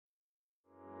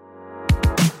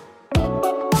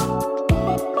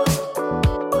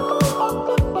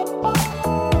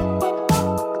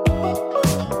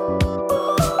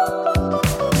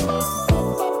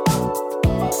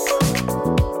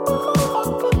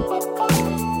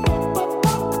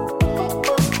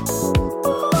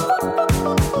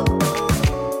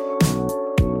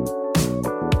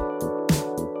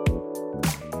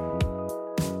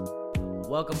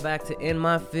back to In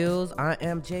My Feels. I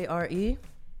am JRE.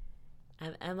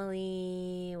 I'm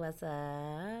Emily. What's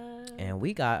up? And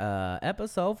we got a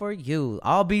episode for you.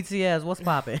 All BTS. What's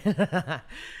poppin'?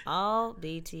 All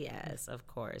BTS, of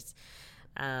course.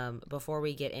 Before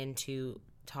we get into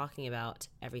talking about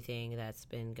everything that's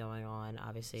been going on,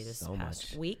 obviously this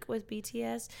past week with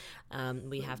BTS,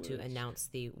 we have to announce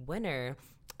the winner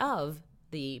of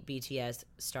the BTS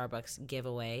Starbucks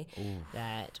giveaway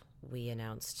that we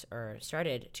announced or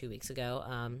started 2 weeks ago.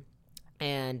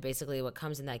 And basically what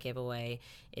comes in that giveaway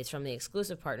is from the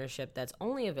exclusive partnership that's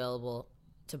only available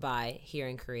to buy here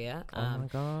in Korea. Oh my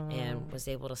God. And was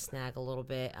able to snag a little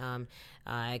bit.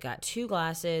 I got 2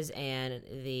 glasses and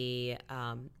the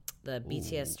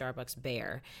BTS Starbucks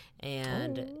bear.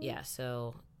 And yeah,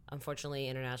 so unfortunately,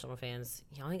 international fans,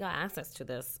 you only got access to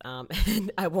this,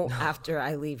 and I won't after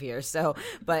I leave here. So,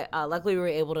 but luckily, we were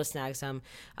able to snag some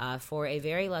for a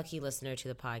very lucky listener to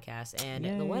the podcast, and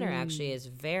the winner actually is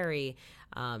very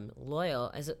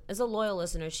loyal. As a loyal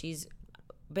listener, she's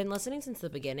been listening since the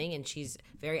beginning, and she's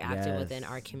very active within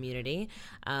our community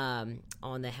on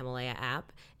the Himalaya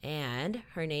app. And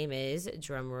her name is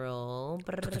drumroll.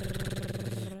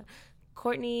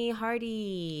 Courtney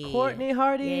Hardy.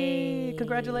 Yay.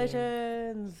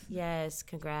 Congratulations. Yes,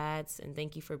 congrats, and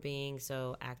thank you for being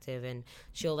so active. And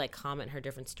she'll comment her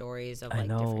different stories of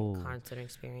different concert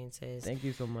experiences. Thank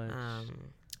you so much.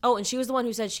 And she was the one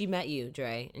who said she met you,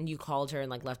 Dre, and you called her and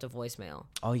left a voicemail.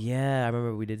 Oh yeah, I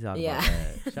remember we did talk about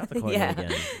that. Shout out to Courtney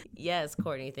again. Yes,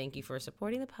 Courtney, thank you for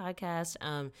supporting the podcast.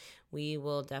 We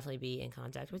will definitely be in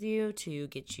contact with you to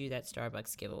get you that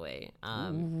Starbucks giveaway.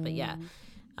 But yeah.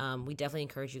 We definitely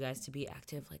encourage you guys to be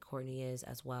active like Courtney is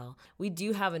as well. We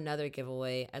do have another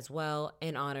giveaway as well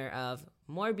in honor of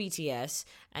more BTS,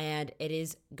 and it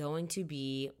is going to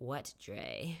be what,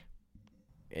 Dre?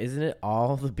 Isn't it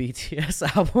all the BTS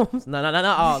albums? No, not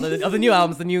all. The new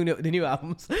albums, the new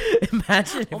albums.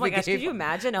 Imagine. Oh my gosh, could you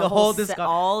imagine a whole set,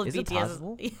 all of is BTS? It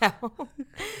possible? Yeah.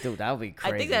 Dude, that would be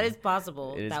crazy. I think that is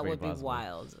possible. That would be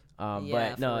wild.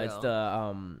 But no, it's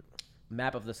the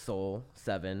Map of the Soul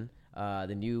 7.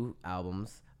 The new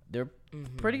albums, they're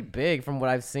pretty big from what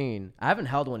I've seen. I haven't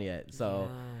held one yet, so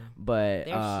but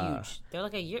they're huge. They're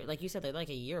like a year, like you said, they're like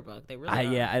a yearbook. They really are.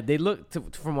 Yeah, they look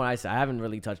from what I saw. I haven't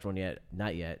really touched one yet,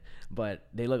 not yet, but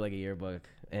they look like a yearbook,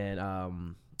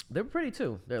 and they're pretty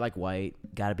too. They're like white.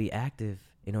 Gotta be active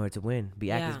in order to win. Be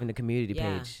active in the community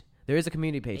page. There is a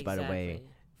community page, by the way,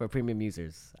 for premium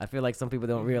users. I feel like some people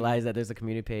don't realize that there's a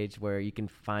community page where you can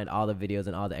find all the videos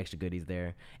and all the extra goodies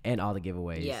there and all the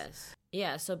giveaways. Yes.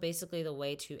 Yeah, so basically the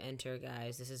way to enter,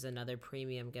 guys, this is another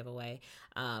premium giveaway,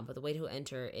 but the way to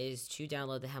enter is to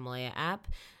download the Himalaya app,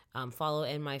 follow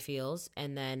In My Feels,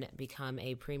 and then become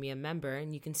a premium member,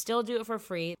 and you can still do it for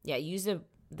free. Yeah, use the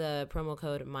promo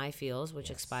code MyFeels,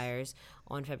 which expires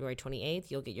on February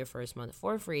 28th. You'll get your first month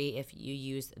for free if you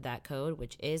use that code,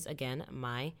 which is, again,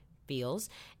 MyFeels.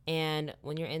 And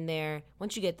when you're in there,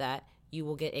 once you get that, you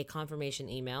will get a confirmation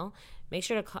email. Make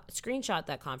sure to screenshot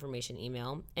that confirmation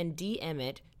email and DM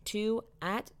it to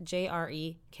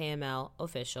 @JREKML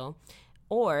official.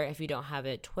 Or if you don't have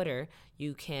it, Twitter,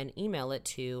 you can email it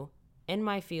to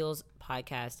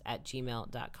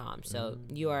inmyfeelspodcast@gmail.com. So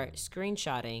you are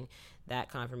screenshotting that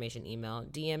confirmation email,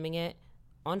 DMing it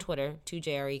on Twitter to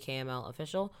JREKML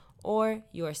official, or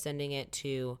you are sending it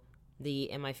to the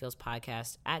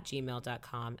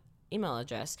inmyfeelspodcast@gmail.com email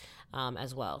address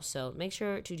as well. So make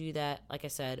sure to do that, like I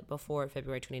said, before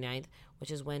February 29th, which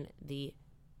is when the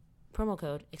promo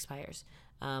code expires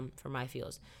for My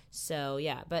Feels. So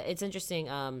yeah, but it's interesting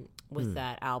with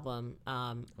that album.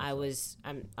 I'm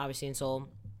obviously in Seoul,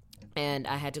 and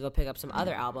I had to go pick up some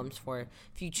other albums for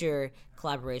future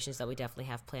collaborations that we definitely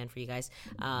have planned for you guys.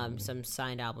 Some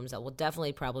signed albums that will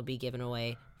definitely probably be given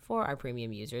away for our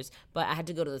premium users, but I had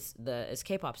to go to this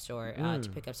K-pop store to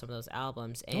pick up some of those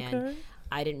albums, and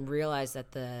I didn't realize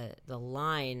that the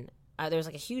line there was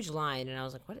a huge line, and I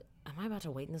was like, what am I about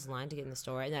to wait in this line to get in the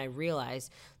store? And then I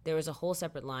realized there was a whole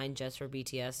separate line just for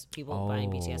BTS people buying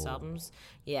BTS albums.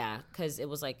 Yeah, because it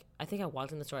was I think I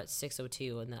walked in the store at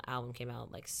 6:02 and the album came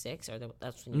out at 6, or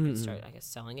that's when you could start, I guess,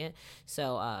 selling it.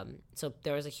 So so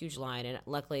there was a huge line, and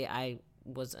luckily I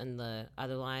was in the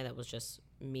other line that was just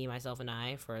me, myself, and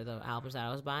I for the albums that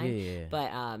I was buying.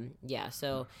 But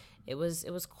so it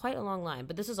was quite a long line.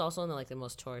 But this is also in the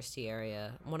most touristy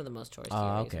area, one of the most touristy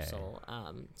areas of Seoul.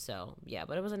 So yeah,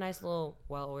 but it was a nice little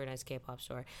well organized K-pop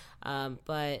store.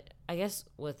 But I guess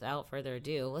without further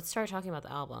ado, let's start talking about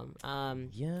the album.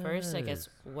 First, I guess,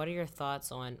 what are your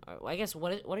thoughts on? I guess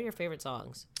what are your favorite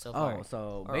songs so far?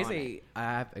 So basically,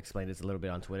 I've explained this a little bit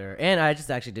on Twitter, and I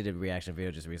just actually did a reaction video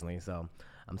just recently. So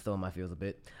I'm still in my feels a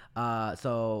bit.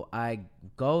 So I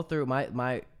go through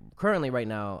my currently right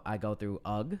now. I go through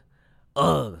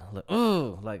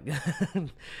like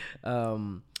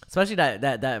especially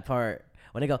that part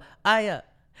when they go I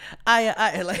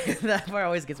like that part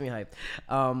always gets me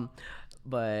hyped.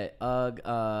 But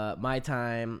My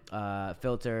Time,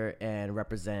 Filter, and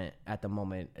Represent at the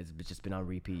moment has just been on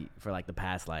repeat for like the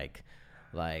past like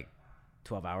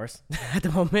 12 hours at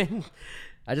the moment.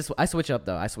 I switch up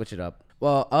though. I switch it up.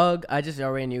 Well, I just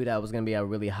already knew that was gonna be a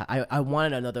really high. I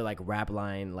wanted another like rap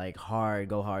line, like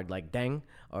go hard, like dang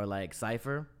or like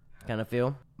cipher kind of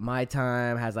feel. My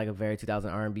Time has like a very 2000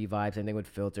 R&B vibe. Same thing with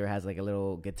Filter, has like a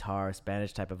little guitar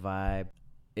Spanish type of vibe.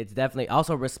 It's definitely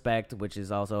also Respect, which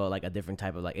is also like a different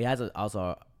type of like it has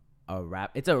also a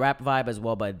rap. It's a rap vibe as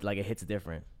well, but like it hits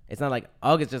different. It's not like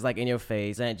is just like in your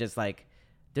face and just like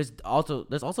there's also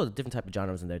a different type of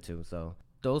genres in there too. So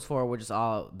those four were just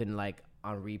all been like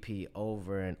on repeat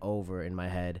over and over in my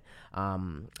head.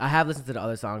 I have listened to the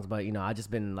other songs, but I just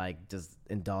been like just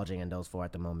indulging in those four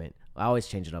at the moment. I always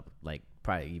change it up, like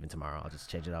probably even tomorrow I'll just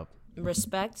change it up.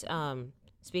 Respect.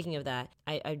 Speaking of that,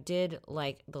 I did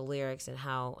like the lyrics and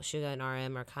how Suga and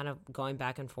RM are kind of going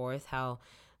back and forth, how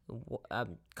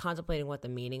contemplating what the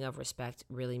meaning of respect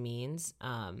really means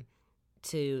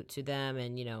to them.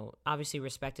 And, obviously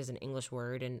respect is an English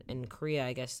word. And in Korea,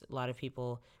 I guess a lot of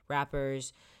people,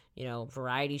 rappers,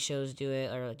 variety shows do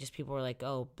it, or just people are like,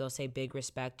 oh, they'll say big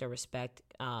respect or respect,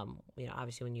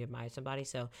 obviously when you admire somebody.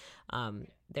 So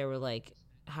they were like,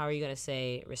 how are you going to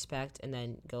say respect and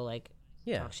then go like,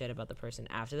 talk shit about the person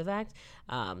after the fact.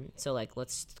 So like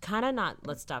let's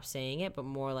stop saying it, but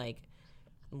more like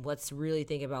let's really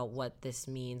think about what this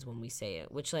means when we say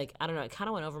it, which like I don't know, it kind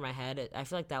of went over my head. I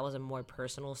feel like that was a more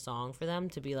personal song for them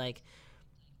to be like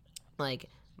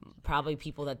probably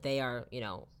people that they are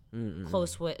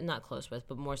close with, not close with,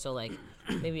 but more so like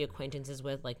maybe acquaintances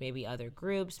with, like maybe other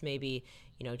groups, maybe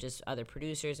just other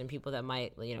producers and people that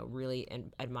might really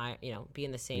admire, be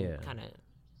in the same kind of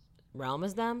realm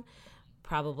as them.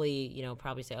 Probably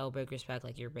say, oh, big respect,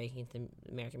 like you're breaking the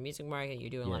American music market, you're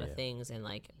doing a lot of things, and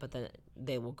like, but then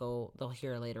they'll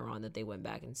hear later on that they went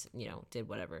back and did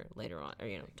whatever later on,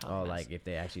 or like if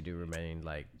they actually do remain,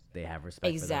 like they have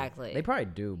respect exactly for them. They probably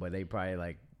do, but they probably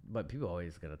like, but people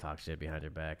always gonna talk shit behind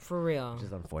your back for real, which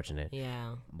is unfortunate.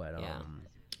 But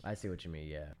I see what you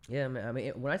mean. Man, I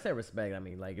mean, when I say respect, I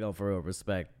mean like for real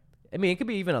respect. I mean, it could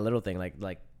be even a little thing,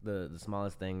 like the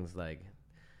smallest things, like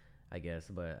I guess,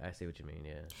 but I see what you mean.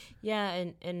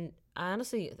 And I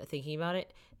honestly, thinking about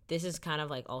it, this is kind of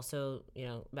like also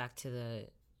back to the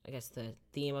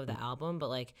theme of the album, but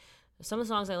like some of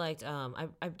the songs I liked,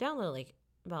 I've downloaded like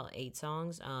about 8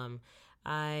 songs.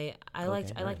 I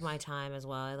liked My Time as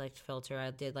well. I liked Filter.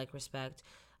 I did like Respect,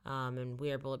 and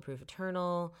We Are Bulletproof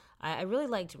Eternal. I really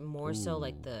liked more so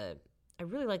like I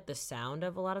really liked the sound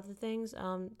of a lot of the things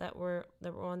that were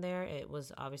on there. It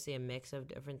was obviously a mix of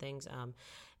different things.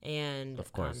 And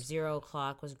of course, 0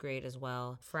 O'Clock was great as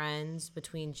well. Friends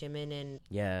between Jimin and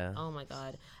oh my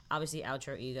god, obviously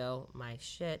Outro Ego, my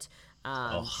shit.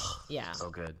 So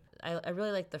good. I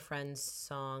really like the Friends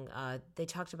song. They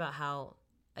talked about how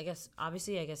I guess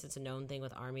it's a known thing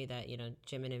with ARMY that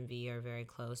Jimin and V are very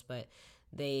close, but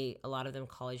a lot of them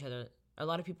call each other. A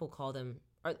lot of people call them,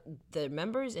 or the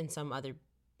members and some other,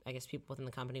 I guess, people within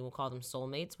the company will call them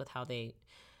soulmates with how they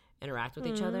interact with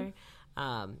each other.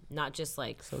 Not just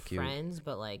like so friends,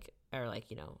 but like, or like,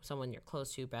 someone you're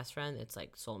close to, best friend. It's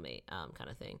like soulmate kind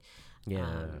of thing.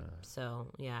 So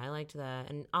I liked that.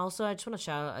 And also I just want to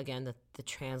shout out again the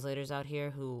translators out here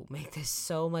who make this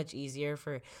so much easier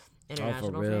for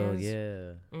international for real,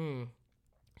 fans.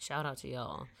 Shout out to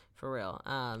y'all for real.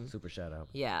 Super shout out.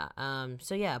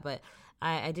 But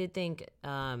I did think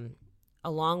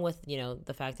along with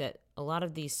the fact that a lot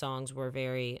of these songs were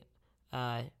very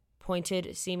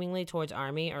pointed seemingly towards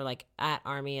ARMY, or like at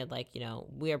ARMY, at like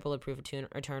We Are Bulletproof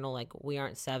Eternal, like we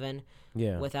aren't 7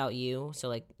 without you. So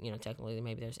like technically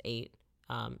maybe there's 8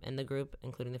 in the group,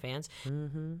 including the fans.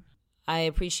 I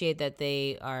appreciate that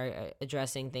they are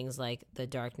addressing things like the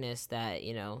darkness that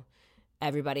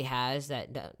everybody has,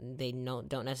 that they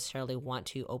don't necessarily want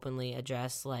to openly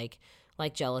address, like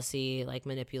jealousy, like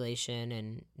manipulation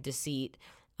and deceit,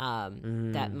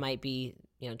 that might be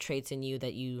traits in you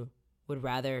that you would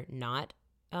rather not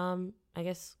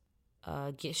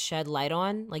get shed light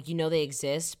on. Like they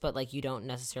exist, but like you don't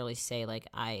necessarily say like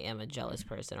I am a jealous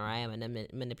person or I am a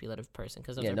manipulative person,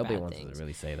 because those are nobody bad wants things. To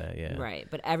really say that, right.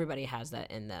 But everybody has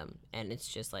that in them, and it's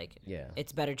just like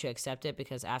it's better to accept it,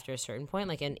 because after a certain point,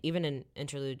 like, and even in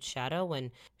Interlude Shadow,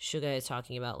 when Suga is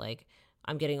talking about like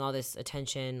I'm getting all this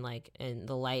attention, like, and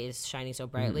the light is shining so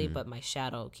brightly, but my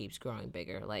shadow keeps growing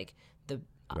bigger. Like the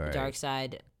dark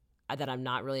side that I'm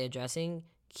not really addressing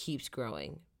keeps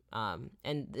growing.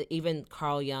 Even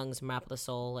Carl Jung's Map of the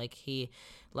Soul, like he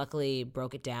luckily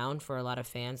broke it down for a lot of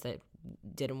fans that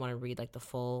didn't want to read like the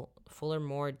fuller,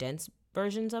 more dense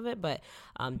versions of it, but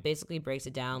basically breaks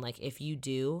it down. Like if you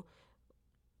don't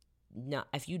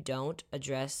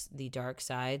address the dark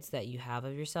sides that you have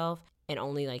of yourself, and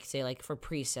only like say like for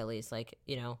priests at least, like,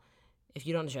 you know, if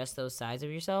you don't address those sides of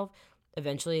yourself,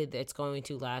 eventually it's going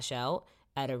to lash out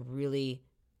at a really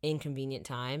inconvenient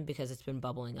time because it's been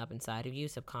bubbling up inside of you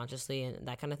subconsciously and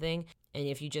that kind of thing. And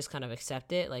if you just kind of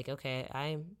accept it, like, okay,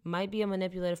 I might be a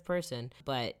manipulative person,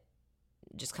 but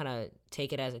just kind of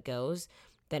take it as it goes,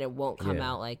 then it won't come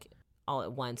out like all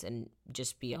at once and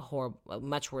just be a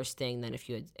much worse thing than if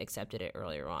you had accepted it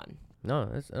earlier on. No,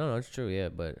 it's true. Yeah,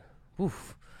 but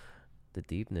oof, the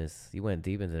deepness, you went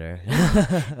deep into there.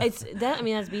 It's that. I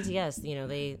mean, that's BTS. You know,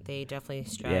 they definitely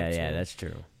strive. Yeah, that's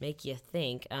true. Make you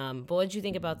think. But what did you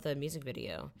think about the music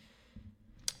video?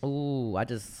 Ooh, I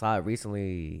just saw it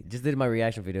recently. Just did my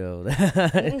reaction video.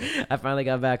 I finally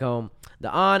got back home. The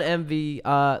On MV,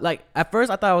 like at first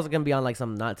I thought it was gonna be on like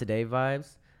some Not Today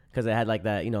vibes because it had like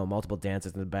that, you know, multiple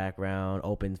dancers in the background,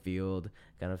 open field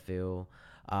kind of feel.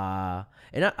 And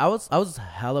I was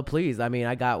hella pleased. I mean,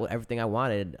 I got everything I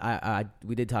wanted.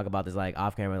 We did talk about this like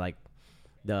off camera, like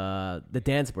the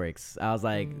dance breaks. I was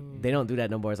like, they don't do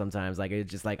that no more sometimes. Like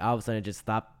it's just like all of a sudden it just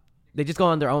stopped. They just go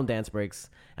on their own dance breaks.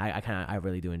 I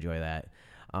really do enjoy that.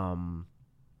 I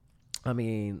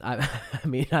mean, in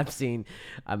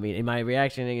my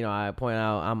reaction, you know, I point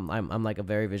out I'm like a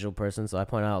very visual person, so I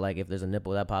point out like if there's a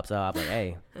nipple that pops out, I'm like,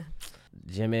 hey.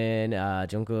 Jimin,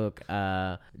 Jungkook,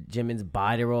 Jimin's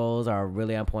body rolls are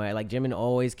really on point. Like Jimin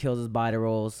always kills his body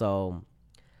rolls, so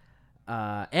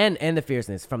and the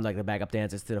fierceness from like the backup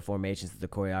dancers to the formations to the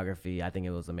choreography, I think it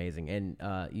was amazing. And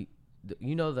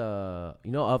you know the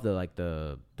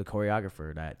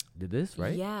choreographer that did this,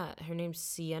 right? Yeah, her name's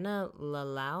Sienna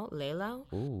Lelau.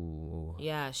 Ooh.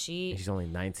 Yeah, she's only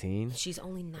 19. She's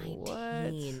only 19, what?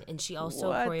 And she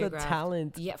also choreographed. The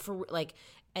talent. Yeah, for like.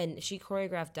 And she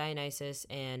choreographed Dionysus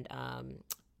and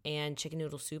Chicken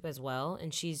Noodle Soup as well.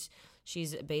 And she's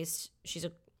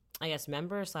a, I guess,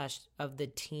 member / of the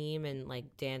team and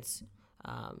like dance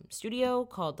studio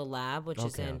called The Lab, which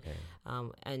is in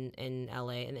LA,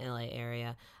 in the LA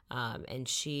area. And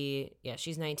she's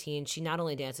 19. She not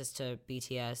only dances to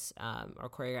BTS or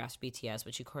choreographs BTS,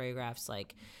 but she choreographs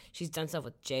like she's done stuff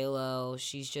with J-Lo.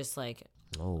 She's just like,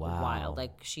 oh wow, wild.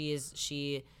 Like she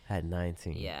at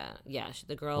 19. Yeah.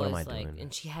 The girl is like, doing?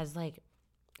 And she has like,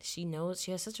 she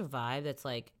has such a vibe that's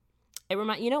like, it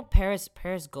reminds, you know, Paris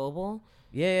Goebel.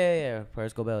 Yeah.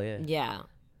 Paris Goebel. Yeah. Yeah,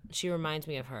 she reminds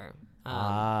me of her.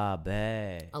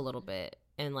 Bet. A little bit,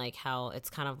 and like how it's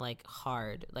kind of like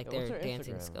hard, like their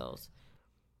dancing Instagram skills.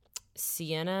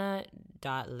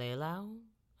 Sienna.Lelau,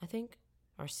 I think,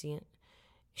 or Sienna.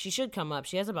 She should come up.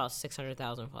 She has about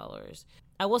 600,000 followers.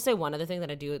 I will say one other thing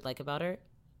that I do like about her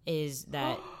is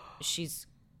that what?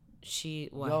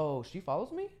 Yo, she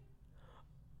follows me?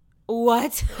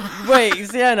 What? Wait,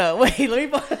 Sienna. Wait, let me.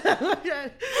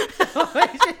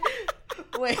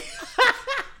 Wait.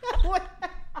 What?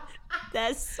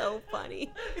 That's so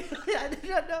funny. I did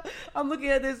not know. I'm looking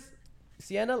at this.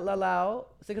 Sienna Lalau,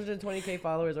 620K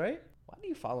followers, right? Why do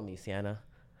you follow me, Sienna?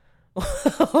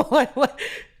 What?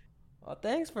 Oh,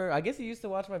 thanks for. I guess you used to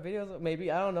watch my videos.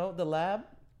 Maybe, I don't know. The Lab.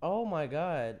 Oh my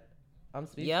God, I'm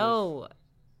speechless. Yo,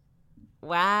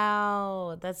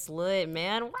 wow, that's lit,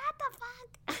 man. What the fuck?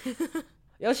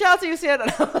 Yo, shout out to you, Sienna.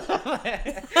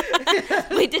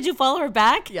 Wait, did you follow her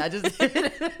back? Yeah, I just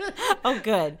did. Oh,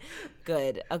 good.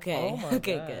 Okay. Oh my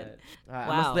okay, God. good. Right,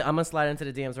 wow. I'm gonna slide into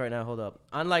the DMs right now. Hold up.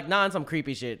 Not on some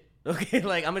creepy shit. Okay,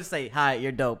 like I'm gonna say, hi,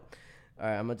 you're dope. All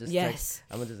right, I'm gonna just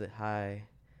I'm gonna just say, hi,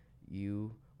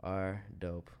 you are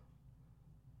dope.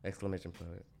 Exclamation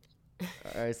point.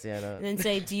 All right, Sienna. And then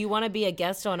say, do you want to be a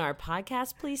guest on our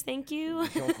podcast, please? Thank you.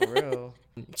 For real.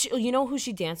 You know who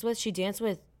she danced with? She danced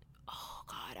with, oh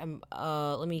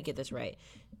God, let me get this right.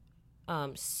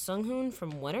 Sunghoon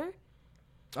from Winter.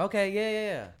 Okay,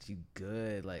 yeah. She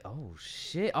good. Like, oh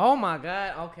shit. Oh my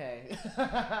God. Okay.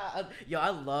 Yo, I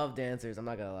love dancers. I'm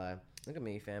not gonna lie. Look at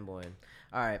me, fanboying.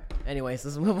 All right. Anyways,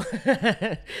 let's move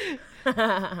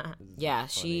on. Yeah,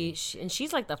 she and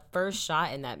she's like the first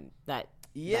shot in that.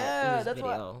 Yeah, that's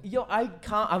video. Why. Yo, I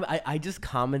just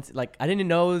commented, like, I didn't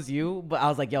know it was you, but I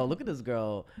was like, yo, look at this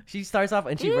girl. She starts off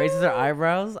and she raises her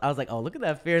eyebrows. I was like, oh, look at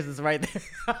that fierceness right there.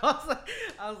 I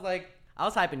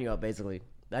was hyping you up basically.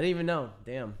 I didn't even know.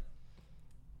 Damn.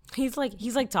 He's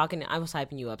like talking. I was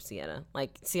hyping you up, Sienna.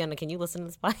 Like, Sienna, can you listen to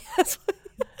this podcast?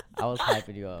 I was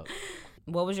hyping you up.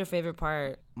 What was your favorite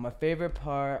part? My favorite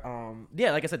part,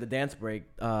 yeah, like I said, the dance break,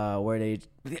 where they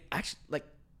actually like.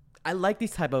 I like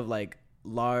these type of like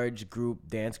large group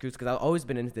dance crews because I've always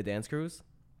been into the dance crews,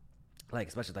 like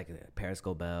especially like the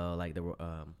Periscope Bell, like the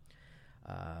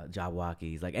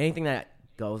Jabwalkies, like anything that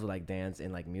goes with like dance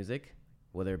and like music,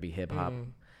 whether it be hip hop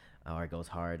or it goes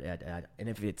hard, and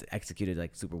if it's executed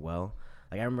like super well.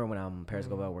 Like I remember when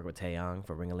Periscope Bell worked with Taeyong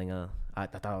for Ring-a-Linga, I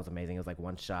thought it was amazing. It was like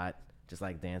one shot, just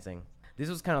like dancing. This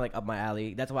was kind of like up my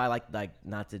alley. That's why I like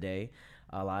Not Today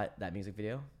a lot, that music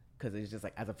video, because it's just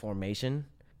like as a formation,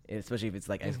 especially if it's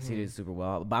like executed super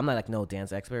well. But I'm not like no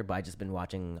dance expert, but I just been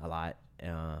watching a lot.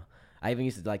 I even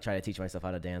used to like try to teach myself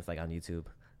how to dance like on YouTube.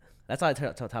 That's how I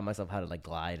taught myself how to like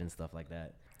glide and stuff like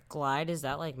that. Glide, is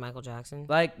that like Michael Jackson?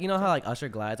 Like, you know how like Usher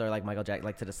glides or like Michael Jackson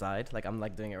like to the side? Like I'm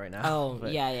like doing it right now. Oh,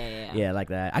 but, yeah. Yeah, like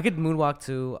that. I could moonwalk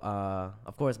too.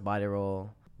 Of course body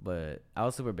roll, but I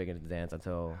was super big into dance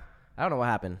until I don't know what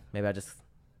happened. Maybe I just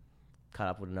caught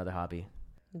up with another hobby.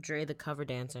 Dre the cover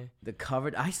dancer.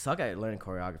 I suck at learning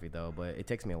choreography though, but it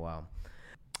takes me a while.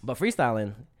 But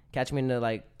freestyling, catch me in the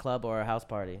like club or a house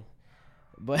party.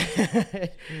 But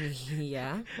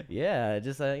yeah,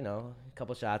 just you know, a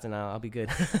couple shots and I'll be good.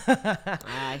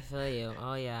 I feel you.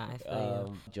 Oh yeah, I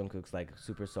feel you. Jungkook's like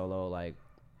super solo, like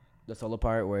the solo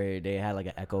part where they had like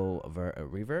an echo a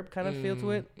reverb kind of feel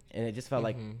to it, and it just felt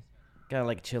like kind of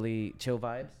like chill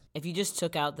vibes. If you just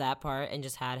took out that part and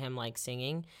just had him like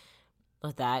singing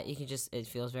with that, you can just, it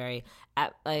feels very,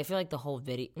 I feel like the whole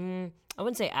video, I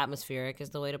wouldn't say atmospheric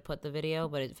is the way to put the video,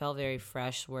 but it felt very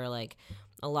fresh where like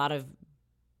a lot of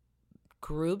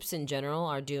groups in general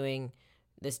are doing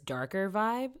this darker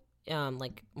vibe,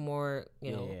 like more,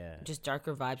 you know, just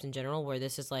darker vibes in general, where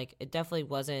this is like, it definitely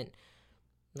wasn't,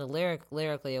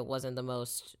 lyrically it wasn't the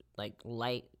most like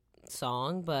light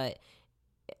song, but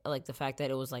like the fact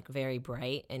that it was like very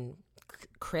bright and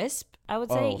crisp, I would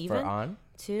say, even for On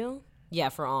too. Yeah,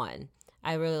 for On,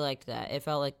 I really liked that. It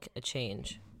felt like a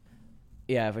change.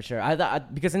 Yeah, for sure. I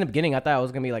thought because in the beginning I thought it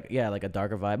was gonna be like like a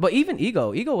darker vibe, but even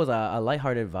Ego was a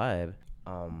lighthearted vibe.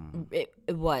 It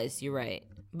was. You're right.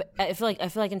 But I feel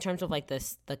like in terms of like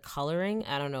the coloring,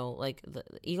 I don't know, like the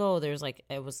Ego, there's like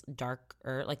it was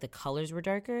darker, like the colors were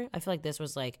darker. I feel like this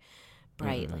was like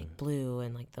bright, like blue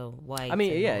and like the white. I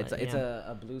mean, yeah, it's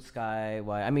a blue sky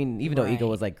white. I mean, even though Ego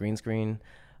was like green screen,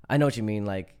 I know what you mean.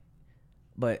 Like,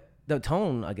 but the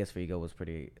tone, I guess, for Ego was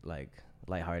pretty like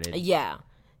lighthearted. Yeah,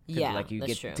 like you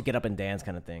get true. To get up and dance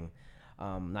kind of thing.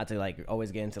 Not to like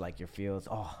always get into like your feels.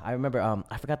 Oh, I remember.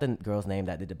 I forgot the girl's name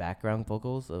that did the background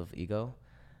vocals of Ego.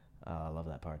 I love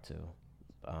that part too.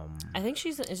 I think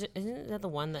isn't that the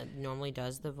one that normally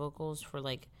does the vocals for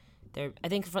like their? I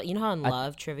think for, you know how in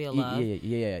Love, Trivia Love.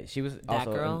 Yeah. She was that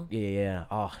also girl. Yeah.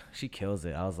 Oh, she kills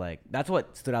it. I was like, that's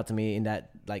what stood out to me in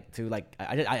that like too. Like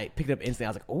I picked it up instantly. I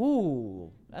was like,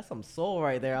 ooh, that's some soul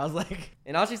right there. I was like,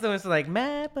 and all she's doing is like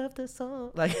map of the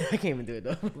song. Like I can't even do it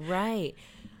though. Right.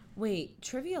 Wait,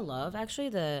 Trivia Love. Actually,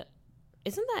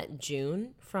 isn't that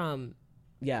June from?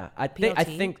 Yeah, I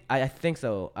think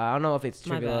so. I don't know if it's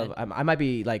Trivia Love. I might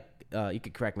be like, you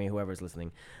could correct me, whoever's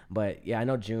listening. But yeah, I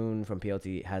know June from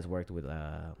PLT has worked with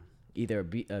either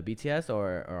BTS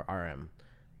or RM.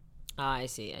 I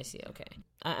see. Okay.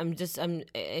 I'm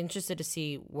interested to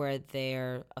see where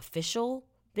their official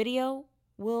video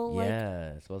will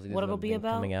supposedly what it'll be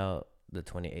about. Coming out the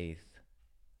 28th.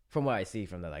 From what I see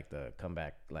from the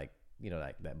comeback, like you know,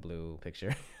 like that blue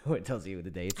picture where it tells you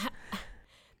the dates.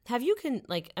 Have you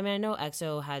I know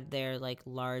EXO had their like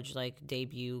large like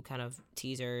debut kind of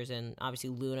teasers, and obviously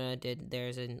Luna did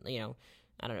theirs, and you know,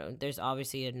 I don't know, there's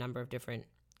obviously a number of different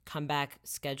comeback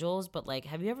schedules, but like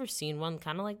have you ever seen one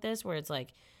kind of like this where it's like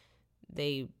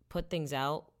they put things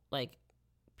out like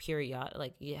period,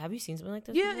 like have you seen something like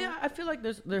this before? Yeah, I feel like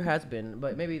there has been,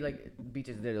 but maybe like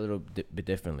BTS did it a little bit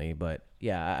differently, but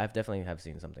yeah, I've definitely have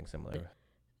seen something similar.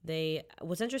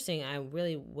 What's interesting, I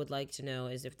really would like to know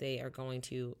is if they are going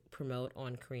to promote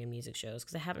on Korean music shows,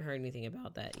 because I haven't heard anything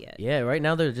about that yet. Yeah, right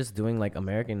now they're just doing like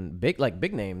American big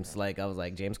names. Like I was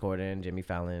like James Corden, Jimmy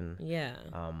Fallon. Yeah.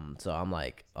 So I'm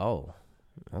like, oh,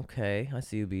 okay, I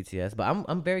see you BTS, but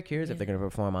I'm very curious if they're gonna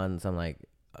perform on some like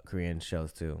Korean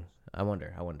shows too. I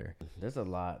wonder. There's a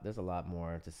lot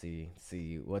more to see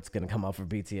what's gonna come out for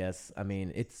BTS. I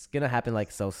mean, it's gonna happen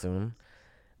like so soon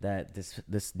that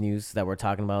this news that we're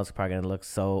talking about is probably gonna look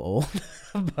so old.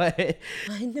 But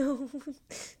I know.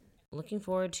 Looking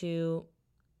forward to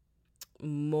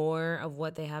more of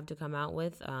what they have to come out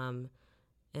with in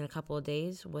a couple of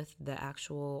days with the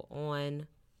actual On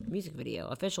music video,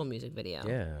 official music video.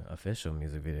 Yeah, official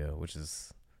music video, which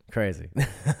is crazy.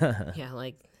 Yeah,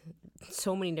 like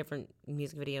so many different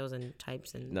music videos and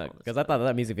types and. No, because I thought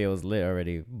that music video was lit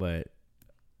already, but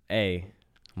hey,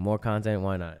 more content,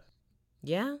 why not?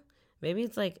 Yeah, maybe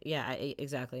it's like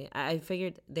exactly. I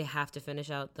figured they have to finish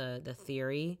out the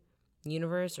theory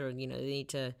universe, or they need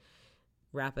to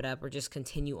wrap it up or just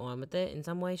continue on with it in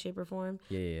some way, shape, or form.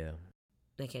 Yeah.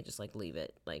 They can't just like leave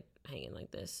it like hanging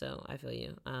like this. So I feel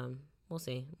you. We'll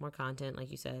see more content, like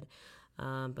you said.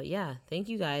 But yeah, thank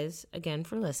you guys again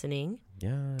for listening.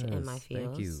 Yeah. To In My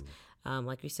Feels. Thank you.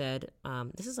 Like we said,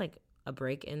 this is like a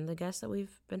break in the guests that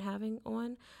we've been having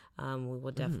on. We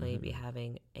will definitely be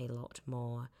having a lot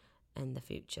more in the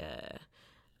future.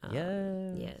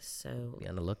 Yes. So be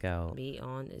on the lookout. Be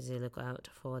on the lookout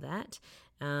for that.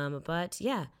 But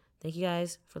yeah, thank you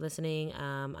guys for listening.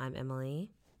 I'm Emily.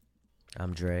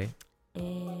 I'm Dre.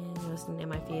 And you're listening to In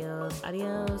My Feels.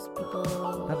 Adios, people.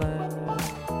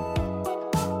 Bye-bye.